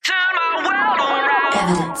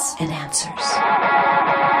Evidence and Answers.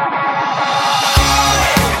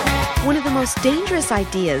 One of the most dangerous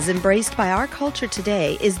ideas embraced by our culture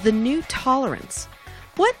today is the new tolerance.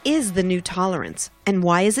 What is the new tolerance, and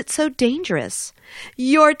why is it so dangerous?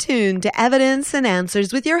 You're tuned to Evidence and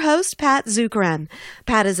Answers with your host, Pat Zukeran.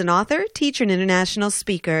 Pat is an author, teacher, and international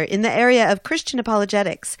speaker in the area of Christian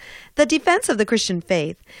apologetics, the defense of the Christian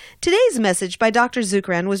faith. Today's message by Dr.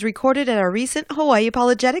 Zukeran was recorded at our recent Hawaii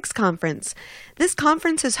Apologetics Conference. This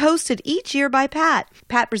conference is hosted each year by Pat.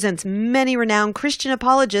 Pat presents many renowned Christian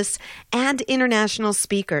apologists and international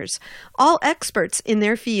speakers, all experts in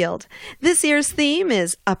their field. This year's theme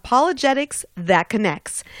is Apologetics That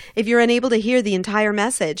Connects. If you're unable to hear the entire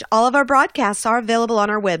message, all of our broadcasts are available on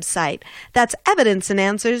our website. That's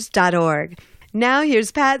evidenceandanswers.org. Now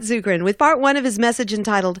here's Pat Zukeran with part one of his message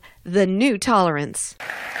entitled, The New Tolerance.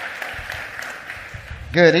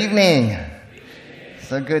 Good evening.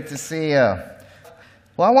 So good to see you.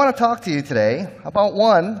 Well, I want to talk to you today about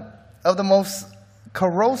one of the most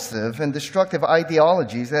corrosive and destructive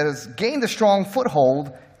ideologies that has gained a strong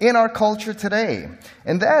foothold in our culture today,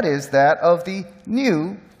 and that is that of the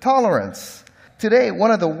new tolerance. Today,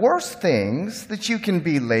 one of the worst things that you can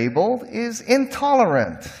be labeled is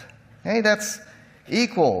intolerant. Hey, that's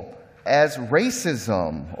equal as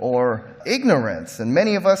racism or ignorance, and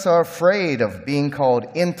many of us are afraid of being called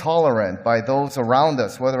intolerant by those around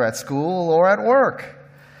us, whether at school or at work.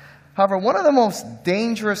 However, one of the most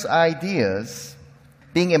dangerous ideas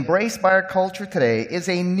being embraced by our culture today is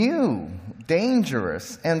a new,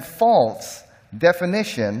 dangerous, and false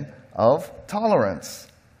definition of tolerance.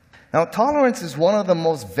 Now, tolerance is one of the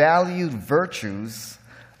most valued virtues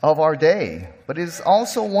of our day, but it is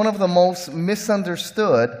also one of the most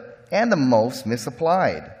misunderstood and the most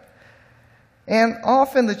misapplied. And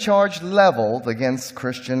often the charge leveled against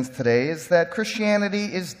Christians today is that Christianity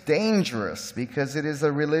is dangerous because it is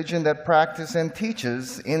a religion that practices and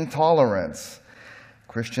teaches intolerance.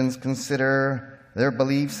 Christians consider their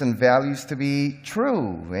beliefs and values to be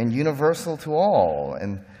true and universal to all,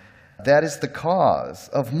 and that is the cause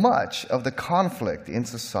of much of the conflict in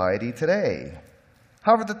society today.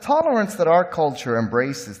 However, the tolerance that our culture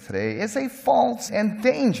embraces today is a false and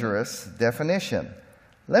dangerous definition.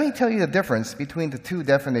 Let me tell you the difference between the two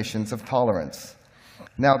definitions of tolerance.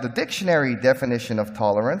 Now, the dictionary definition of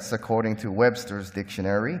tolerance, according to Webster's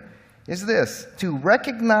dictionary, is this: to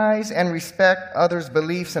recognize and respect others'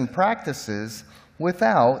 beliefs and practices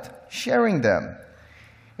without sharing them.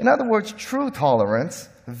 In other words, true tolerance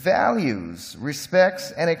values,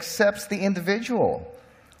 respects, and accepts the individual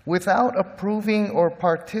without approving or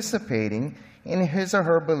participating in his or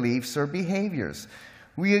her beliefs or behaviors.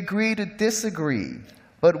 We agree to disagree,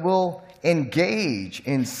 but will engage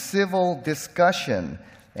in civil discussion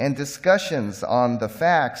and discussions on the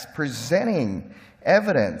facts, presenting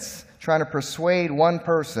evidence, trying to persuade one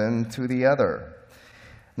person to the other.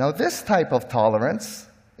 Now, this type of tolerance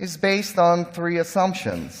is based on three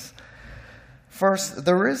assumptions. First,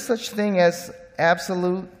 there is such thing as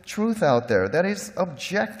absolute truth out there that is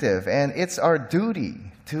objective, and it's our duty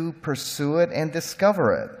to pursue it and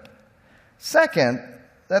discover it. Second,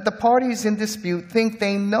 that the parties in dispute think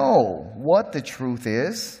they know what the truth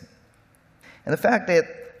is, and the fact that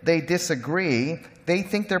they disagree, they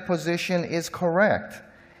think their position is correct.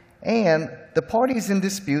 And the parties in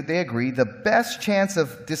dispute, they agree the best chance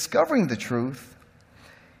of discovering the truth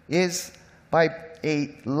is by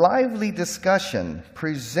a lively discussion,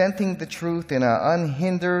 presenting the truth in an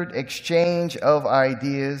unhindered exchange of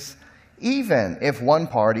ideas, even if one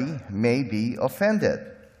party may be offended.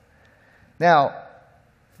 Now,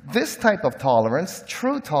 this type of tolerance,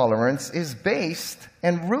 true tolerance, is based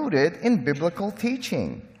and rooted in biblical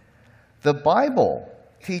teaching. The Bible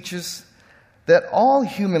teaches that all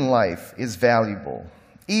human life is valuable,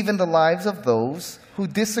 even the lives of those who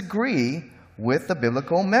disagree with the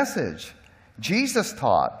biblical message. Jesus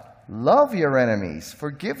taught, love your enemies,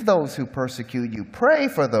 forgive those who persecute you, pray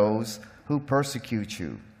for those who persecute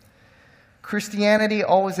you. Christianity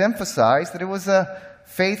always emphasized that it was a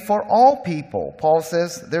faith for all people. Paul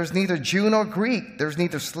says there's neither Jew nor Greek, there's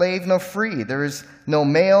neither slave nor free, there is no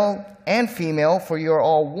male and female, for you are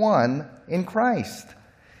all one in Christ.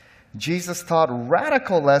 Jesus taught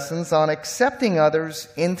radical lessons on accepting others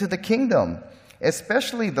into the kingdom,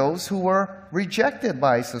 especially those who were rejected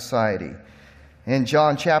by society. In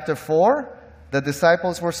John chapter 4, the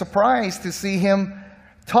disciples were surprised to see him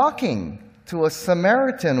talking to a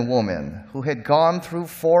Samaritan woman who had gone through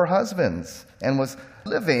 4 husbands and was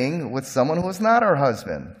living with someone who was not her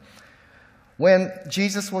husband. When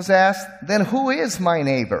Jesus was asked, "Then who is my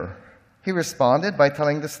neighbor?" he responded by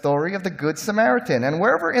telling the story of the Good Samaritan. And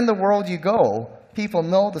wherever in the world you go, people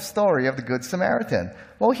know the story of the Good Samaritan.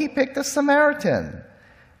 Well, he picked a Samaritan,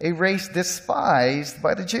 a race despised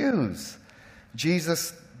by the Jews.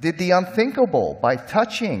 Jesus did the unthinkable by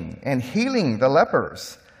touching and healing the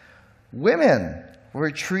lepers. Women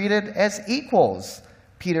were treated as equals.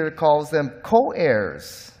 Peter calls them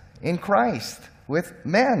co-heirs in Christ with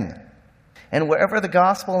men. And wherever the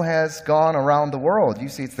gospel has gone around the world, you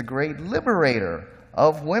see it's the great liberator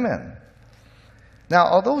of women. Now,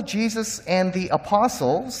 although Jesus and the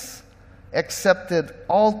apostles accepted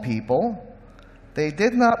all people, they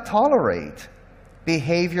did not tolerate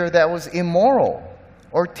behavior that was immoral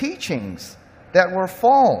or teachings that were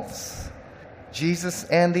false. Jesus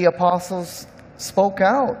and the apostles spoke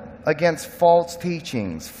out against false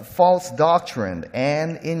teachings, false doctrine,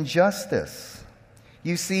 and injustice.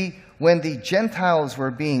 You see, when the Gentiles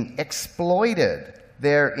were being exploited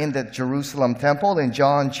there in the Jerusalem temple in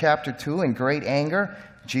John chapter 2 in great anger,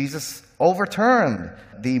 Jesus overturned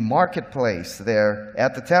the marketplace there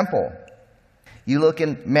at the temple. You look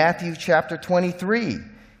in Matthew chapter 23.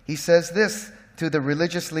 He says this to the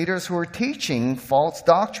religious leaders who were teaching false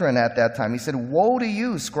doctrine at that time. He said, "Woe to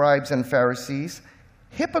you, scribes and Pharisees,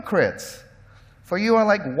 hypocrites! For you are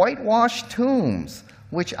like whitewashed tombs,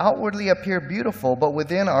 which outwardly appear beautiful, but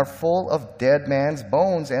within are full of dead man's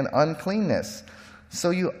bones and uncleanness. So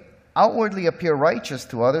you outwardly appear righteous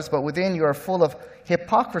to others, but within you are full of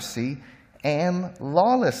hypocrisy and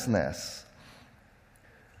lawlessness."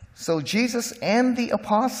 So Jesus and the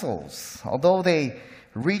apostles, although they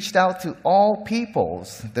reached out to all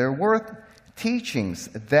peoples, there were teachings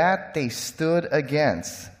that they stood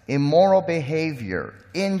against: immoral behavior,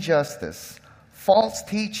 injustice, false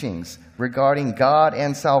teachings regarding God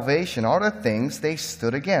and salvation are the things they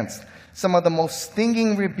stood against. Some of the most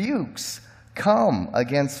stinging rebukes come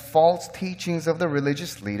against false teachings of the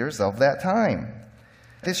religious leaders of that time.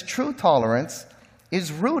 This true tolerance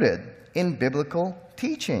is rooted in biblical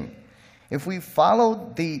teaching. If we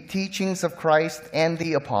followed the teachings of Christ and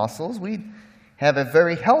the apostles, we'd have a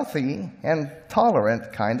very healthy and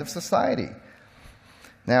tolerant kind of society.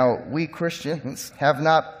 Now, we Christians have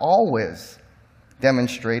not always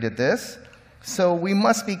demonstrated this, so we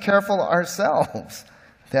must be careful ourselves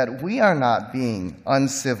that we are not being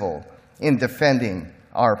uncivil in defending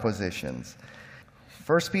our positions.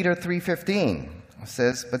 1 Peter 3:15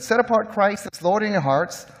 says, "But set apart Christ as Lord in your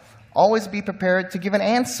hearts. Always be prepared to give an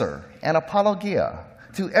answer, an apologia,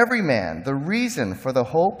 to every man, the reason for the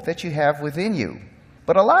hope that you have within you."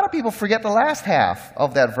 But a lot of people forget the last half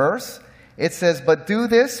of that verse. It says, "But do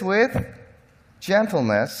this with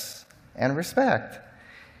gentleness and respect."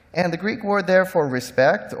 And the Greek word there for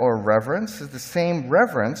respect or reverence is the same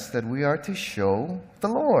reverence that we are to show the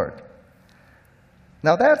Lord.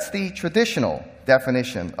 Now that's the traditional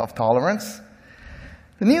definition of tolerance.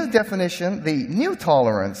 The new definition, the new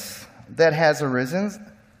tolerance that has arisen,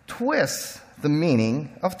 twists the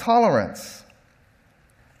meaning of tolerance.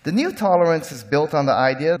 The new tolerance is built on the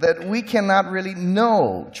idea that we cannot really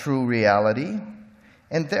know true reality,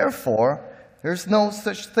 and therefore there's no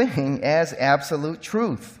such thing as absolute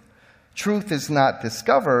truth. Truth is not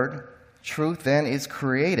discovered. Truth then is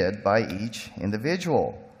created by each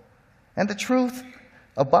individual. And the truth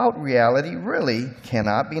about reality really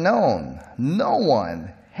cannot be known. No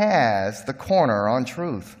one has the corner on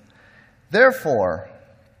truth. Therefore,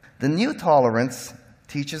 the new tolerance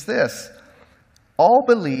teaches this: all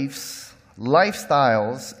beliefs,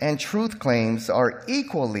 lifestyles, and truth claims are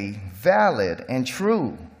equally valid and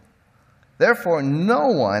true. Therefore, no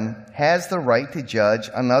one has the right to judge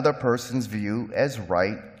another person's view as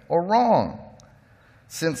right or wrong.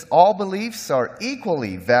 Since all beliefs are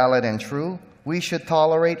equally valid and true, we should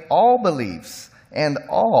tolerate all beliefs and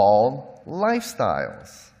all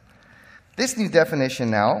lifestyles. This new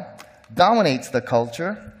definition now dominates the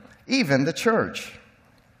culture, even the church.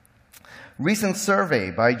 Recent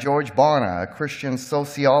survey by George Barna, a Christian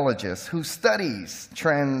sociologist who studies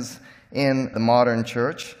trends in the modern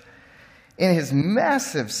church, in his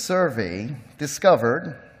massive survey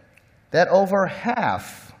discovered that over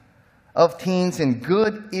half of teens in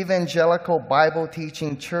good evangelical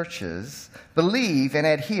Bible-teaching churches believe and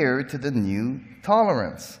adhere to the new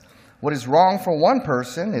tolerance. What is wrong for one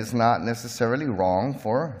person is not necessarily wrong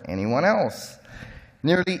for anyone else.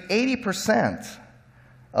 Nearly 80%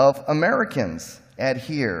 of Americans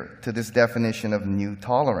adhere to this definition of new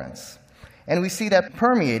tolerance. And we see that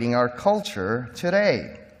permeating our culture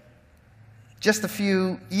today. Just a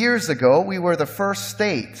few years ago, we were the first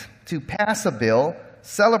state to pass a bill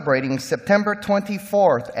celebrating September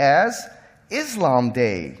 24th as Islam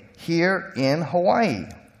Day here in Hawaii.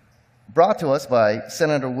 Brought to us by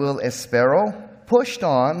Senator Will Espero, pushed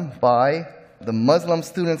on by the Muslim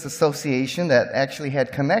Students Association that actually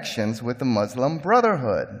had connections with the Muslim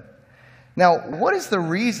Brotherhood. Now, what is the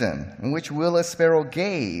reason in which Willa Sparrow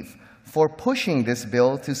gave for pushing this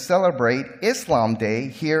bill to celebrate Islam Day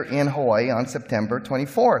here in Hawaii on September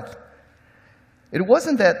 24th? It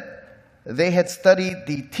wasn't that they had studied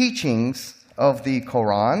the teachings of the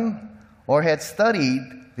Quran or had studied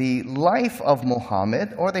the life of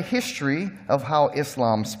Muhammad or the history of how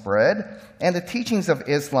Islam spread and the teachings of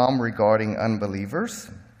Islam regarding unbelievers.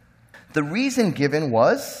 The reason given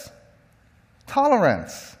was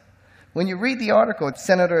tolerance. When you read the article,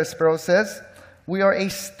 Senator Sparrow says, "We are a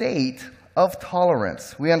state of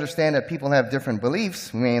tolerance. We understand that people have different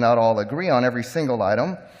beliefs. We may not all agree on every single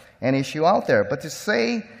item and issue out there. But to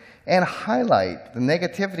say and highlight the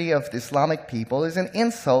negativity of the Islamic people is an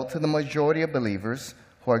insult to the majority of believers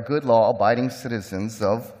who are good law-abiding citizens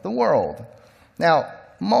of the world." Now,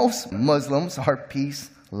 most Muslims are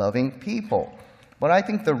peace-loving people. But I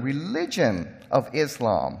think the religion of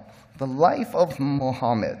Islam, the life of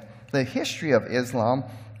Muhammad, the history of Islam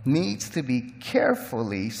needs to be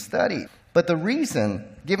carefully studied. But the reason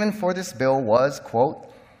given for this bill was, quote,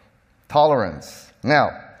 tolerance.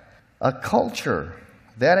 Now, a culture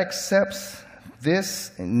that accepts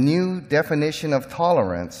this new definition of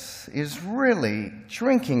tolerance is really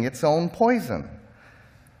drinking its own poison.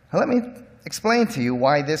 Now, let me explain to you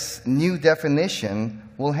why this new definition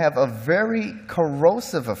will have a very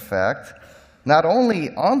corrosive effect, not only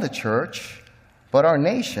on the church, but our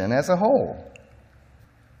nation as a whole.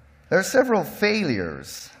 There are several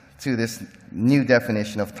failures to this new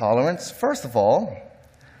definition of tolerance. First of all,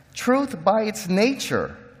 truth by its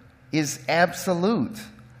nature is absolute,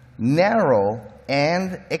 narrow,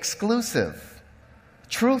 and exclusive.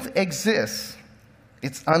 Truth exists.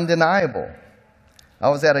 It's undeniable. I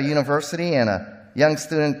was at a university and a young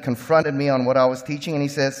student confronted me on what I was teaching, and he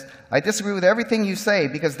says, "I disagree with everything you say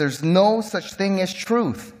because there's no such thing as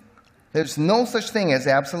truth. There's no such thing as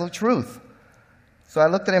absolute truth." So I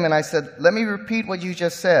looked at him and I said, "Let me repeat what you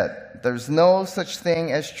just said. There's no such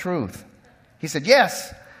thing as truth." He said,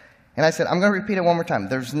 "Yes." And I said, "I'm going to repeat it one more time.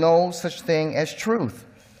 There's no such thing as truth."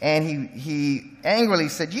 And he angrily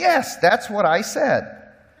said, "Yes, that's what I said."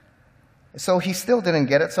 So he still didn't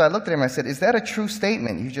get it. So I looked at him and I said, "Is that a true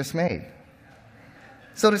statement you just made?"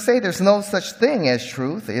 So to say there's no such thing as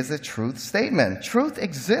truth is a truth statement. Truth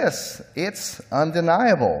exists. It's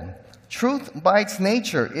undeniable. Truth by its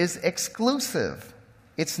nature is exclusive.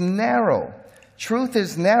 It's narrow. Truth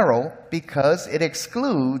is narrow because it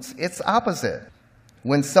excludes its opposite.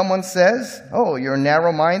 When someone says, "Oh, you're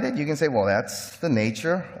narrow-minded," you can say, "Well, that's the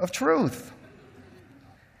nature of truth."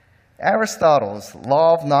 Aristotle's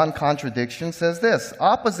law of non-contradiction says this: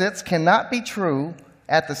 opposites cannot be true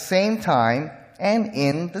at the same time and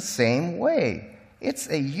in the same way. It's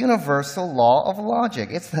a universal law of logic.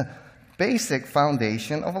 It's the basic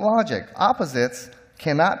foundation of logic. Opposites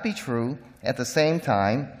cannot be true at the same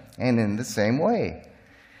time and in the same way.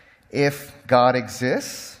 If God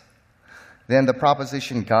exists, then the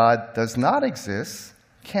proposition God does not exist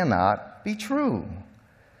cannot be true.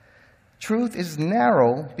 Truth is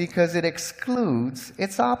narrow because it excludes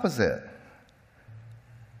its opposite.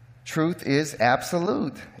 Truth is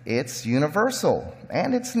absolute. It's universal,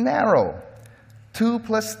 and it's narrow. 2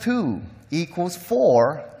 plus 2 equals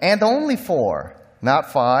 4, and only 4.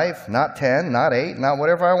 Not 5, not 10, not 8, not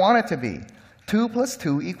whatever I want it to be. 2 plus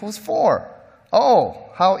 2 equals 4.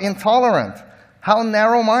 Oh, how intolerant. How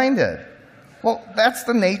narrow-minded. Well, that's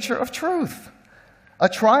the nature of truth. A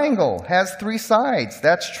triangle has 3 sides.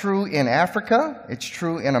 That's true in Africa, it's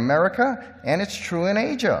true in America, and it's true in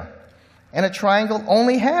Asia. And a triangle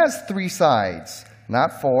only has 3 sides.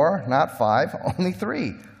 Not 4, not 5, only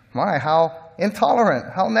 3. My, how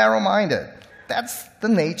intolerant, how narrow-minded. That's the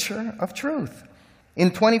nature of truth.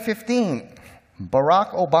 In 2015,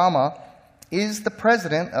 Barack Obama is the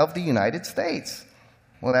President of the United States.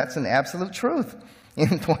 Well, that's an absolute truth. In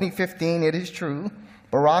 2015, it is true,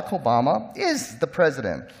 Barack Obama is the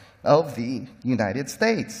President of the United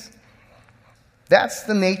States. That's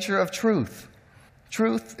the nature of truth.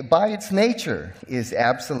 Truth, by its nature, is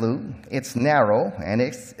absolute, it's narrow, and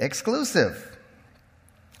it's exclusive.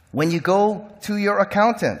 When you go to your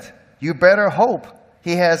accountant, you better hope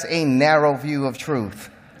he has a narrow view of truth.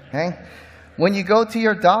 Okay? When you go to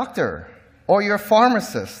your doctor or your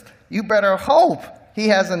pharmacist, you better hope he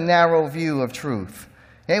has a narrow view of truth.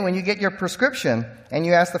 Okay? When you get your prescription and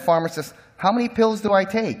you ask the pharmacist, "How many pills do I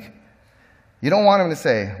take?" You don't want him to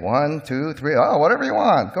say, 1, 2, 3, oh, whatever you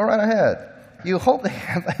want, go right ahead. You hope they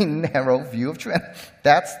have a narrow view of truth.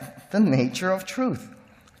 That's the nature of truth.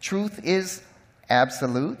 Truth is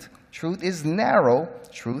absolute, Truth is narrow.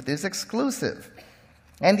 Truth is exclusive.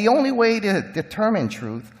 And the only way to determine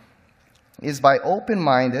truth is by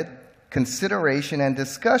open-minded consideration and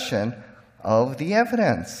discussion of the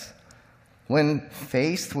evidence. When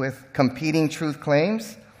faced with competing truth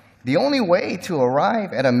claims, the only way to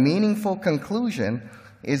arrive at a meaningful conclusion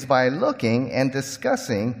is by looking and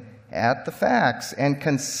discussing at the facts and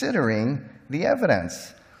considering the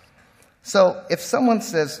evidence. So if someone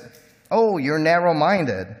says, "Oh, you're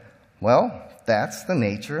narrow-minded," well, that's the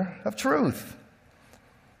nature of truth.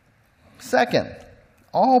 Second,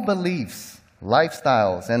 all beliefs,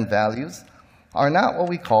 lifestyles, and values are not what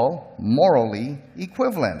we call morally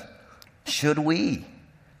equivalent. Should we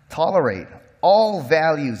tolerate all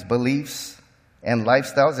values, beliefs, and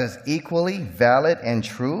lifestyles as equally valid and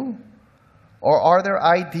true? Or are there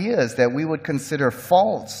ideas that we would consider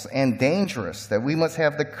false and dangerous that we must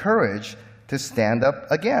have the courage to stand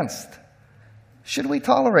up against? Should we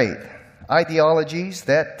tolerate ideologies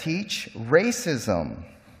that teach racism?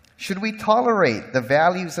 Should we tolerate the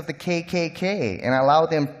values of the KKK and allow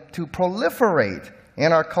them to proliferate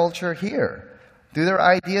in our culture here? Do their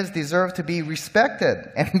ideas deserve to be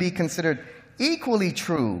respected and be considered equally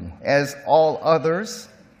true as all others?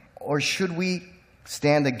 Or should we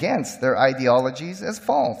stand against their ideologies as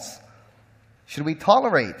false? Should we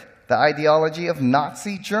tolerate the ideology of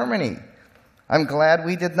Nazi Germany? I'm glad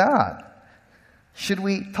we did not. Should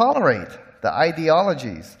we tolerate the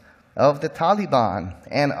ideologies of the Taliban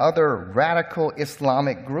and other radical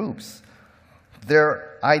Islamic groups?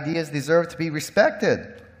 Their ideas deserve to be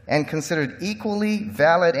respected and considered equally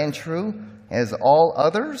valid and true as all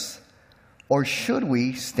others? Or should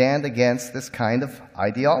we stand against this kind of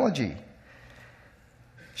ideology?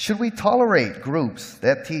 Should we tolerate groups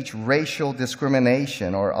that teach racial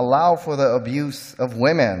discrimination or allow for the abuse of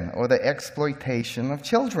women or the exploitation of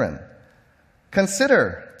children?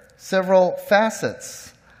 Consider several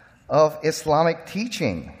facets of Islamic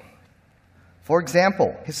teaching. For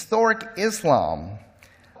example, historic Islam.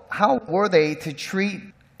 How were they to treat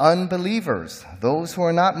unbelievers, those who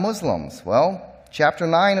are not Muslims? Well, chapter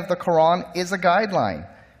 9 of the Quran is a guideline.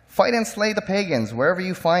 Fight and slay the pagans wherever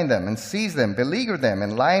you find them, and seize them, beleaguer them,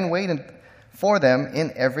 and lie in wait for them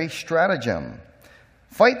in every stratagem.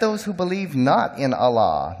 Fight those who believe not in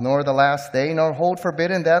Allah, nor the last day, nor hold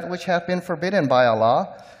forbidden that which hath been forbidden by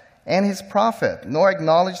Allah and His Prophet, nor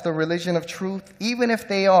acknowledge the religion of truth, even if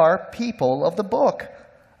they are people of the book,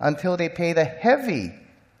 until they pay the heavy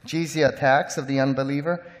jizya tax of the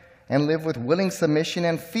unbeliever, and live with willing submission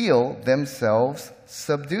and feel themselves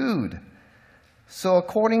subdued. So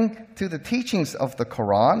according to the teachings of the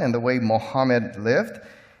Quran and the way Muhammad lived,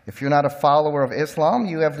 if you're not a follower of Islam,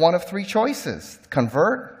 you have one of three choices: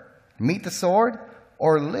 convert, meet the sword,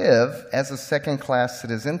 or live as a second-class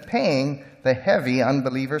citizen paying the heavy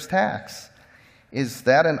unbeliever's tax. Is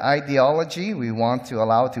that an ideology we want to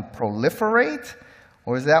allow to proliferate,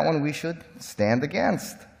 or is that one we should stand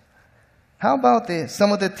against? How about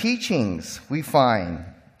some of the teachings we find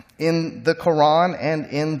in the Quran and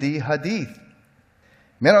in the Hadith?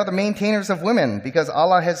 Men are the maintainers of women because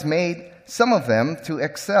Allah has made some of them to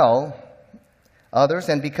excel others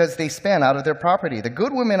and because they spend out of their property. The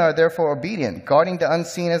good women are therefore obedient, guarding the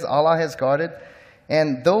unseen as Allah has guarded,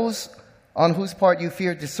 and those on whose part you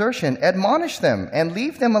fear desertion, admonish them and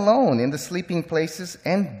leave them alone in the sleeping places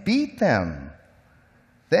and beat them.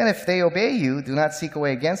 Then if they obey you, do not seek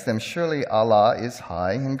away against them. Surely Allah is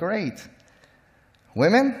high and great.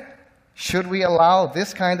 Women, should we allow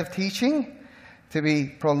this kind of teaching to be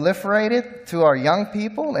proliferated to our young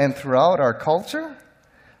people and throughout our culture?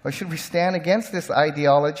 Or should we stand against this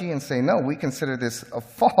ideology and say, no, we consider this a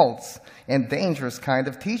false and dangerous kind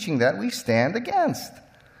of teaching that we stand against?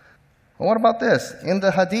 Well, what about this? In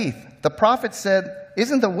the Hadith, the Prophet said,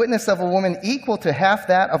 isn't the witness of a woman equal to half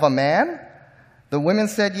that of a man? The women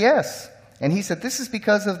said yes. And he said, this is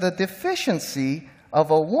because of the deficiency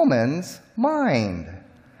of a woman's mind.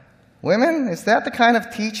 Women, is that the kind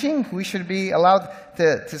of teaching we should be allowed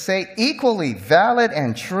to say equally valid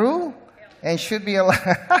and true, and should be allowed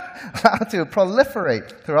to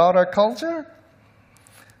proliferate throughout our culture?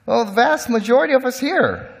 Well, the vast majority of us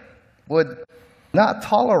here would not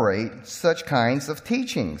tolerate such kinds of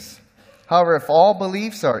teachings. However, if all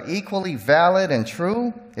beliefs are equally valid and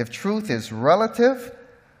true, if truth is relative,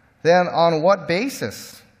 then on what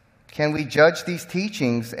basis can we judge these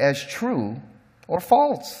teachings as true or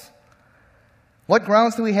false? What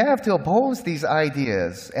grounds do we have to oppose these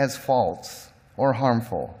ideas as false or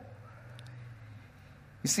harmful?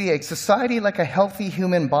 You see, a society like a healthy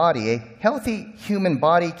human body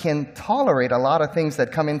can tolerate a lot of things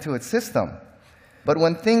that come into its system. But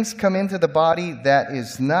when things come into the body that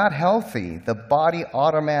is not healthy, the body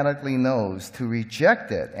automatically knows to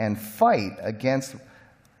reject it and fight against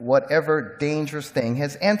whatever dangerous thing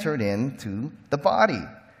has entered into the body.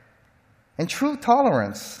 And true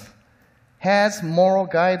tolerance has moral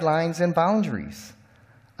guidelines and boundaries.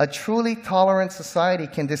 A truly tolerant society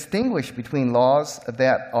can distinguish between laws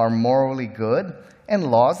that are morally good and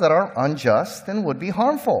laws that are unjust and would be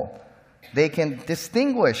harmful. They can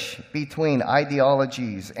distinguish between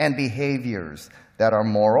ideologies and behaviors that are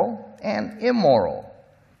moral and immoral.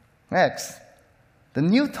 Next, the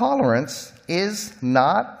new tolerance is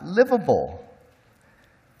not livable.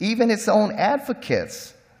 Even its own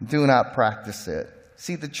advocates do not practice it.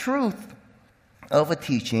 See, the truth of a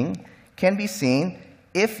teaching can be seen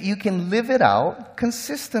if you can live it out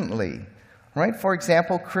consistently, right? For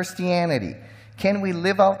example, Christianity. Can we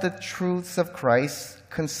live out the truths of Christ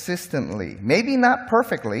consistently? Maybe not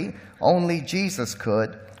perfectly, only Jesus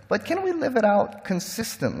could, but can we live it out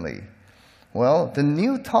consistently? Well, the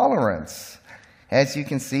new tolerance, as you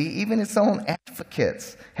can see, even its own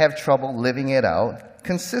advocates have trouble living it out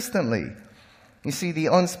consistently. You see, the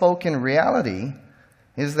unspoken reality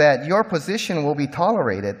is that your position will be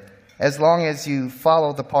tolerated as long as you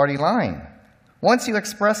follow the party line. Once you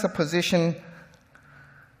express a position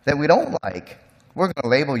that we don't like, we're going to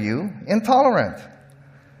label you intolerant.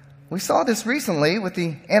 We saw this recently with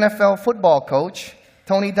the NFL football coach,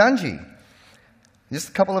 Tony Dungy. Just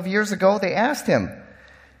a couple of years ago, they asked him,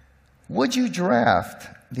 would you draft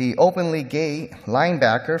the openly gay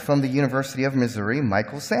linebacker from the University of Missouri,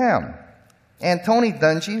 Michael Sam? And Tony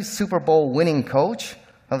Dungy, Super Bowl winning coach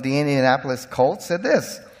of the Indianapolis Colts, said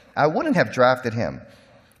this, I wouldn't have drafted him.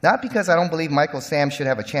 Not because I don't believe Michael Sam should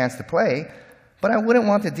have a chance to play, but I wouldn't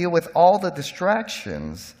want to deal with all the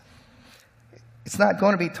distractions. It's not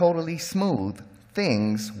going to be totally smooth.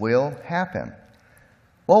 Things will happen.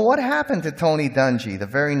 Well, what happened to Tony Dungy the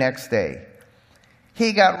very next day?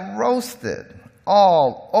 He got roasted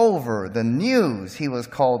all over the news. He was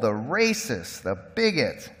called a racist, a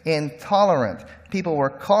bigot, intolerant. People were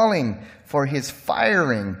calling for his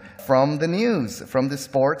firing from the news, from the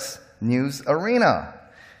sports news arena.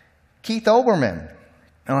 Keith Olbermann,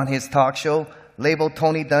 on his talk show, labeled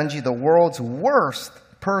Tony Dungy the world's worst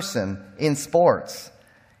person in sports.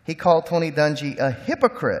 He called Tony Dungy a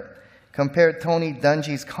hypocrite, compared Tony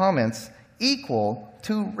Dungy's comments equal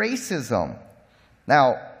to racism.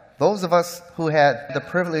 Now, those of us who had the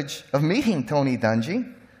privilege of meeting Tony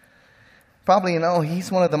Dungy probably know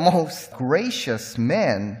he's one of the most gracious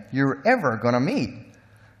men you're ever going to meet.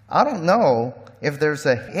 I don't know if there's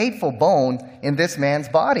a hateful bone in this man's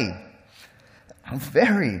body. A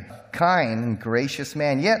very kind and gracious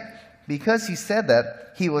man. Yet, because he said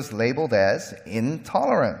that, he was labeled as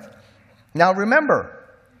intolerant. Now remember,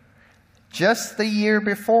 just the year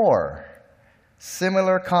before,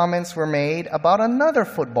 similar comments were made about another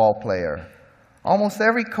football player. Almost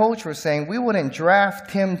every coach was saying we wouldn't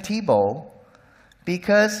draft Tim Tebow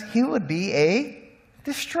because he would be a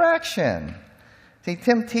distraction. See,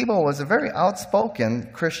 Tim Tebow was a very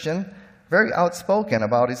outspoken Christian, very outspoken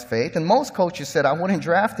about his faith, and most coaches said, I wouldn't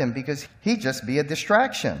draft him because he'd just be a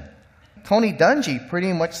distraction. Tony Dungy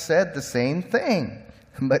pretty much said the same thing,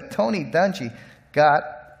 but Tony Dungy got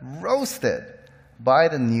roasted by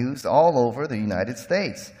the news all over the United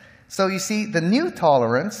States. So you see, the new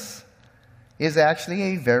tolerance is actually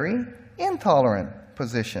a very intolerant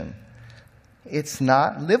position. It's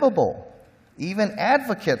not livable. Even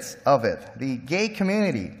advocates of it, the gay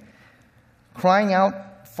community, crying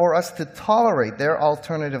out for us to tolerate their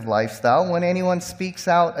alternative lifestyle. When anyone speaks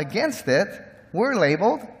out against it, we're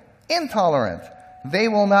labeled intolerant. They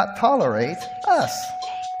will not tolerate us.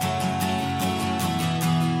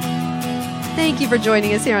 Thank you for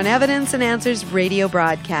joining us here on Evidence and Answers radio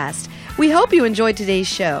broadcast. We hope you enjoyed today's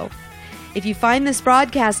show. If you find this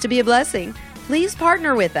broadcast to be a blessing, please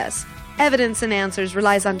partner with us. Evidence and Answers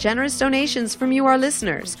relies on generous donations from you, our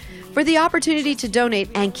listeners. For the opportunity to donate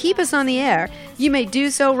and keep us on the air, you may do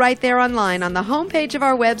so right there online on the homepage of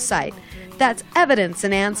our website. That's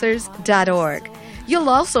evidenceandanswers.org. You'll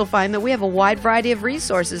also find that we have a wide variety of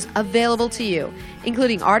resources available to you,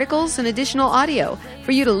 including articles and additional audio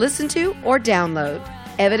for you to listen to or download.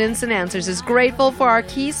 Evidence and Answers is grateful for our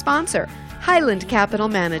key sponsor, Highland Capital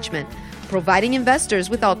Management, providing investors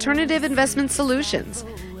with alternative investment solutions.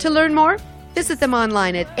 To learn more, visit them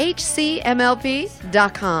online at hcmlp.com.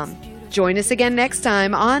 Join us again next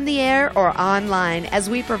time on the air or online as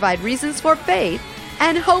we provide reasons for faith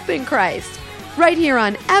and hope in Christ, right here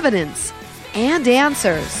on Evidence and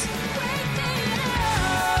Answers.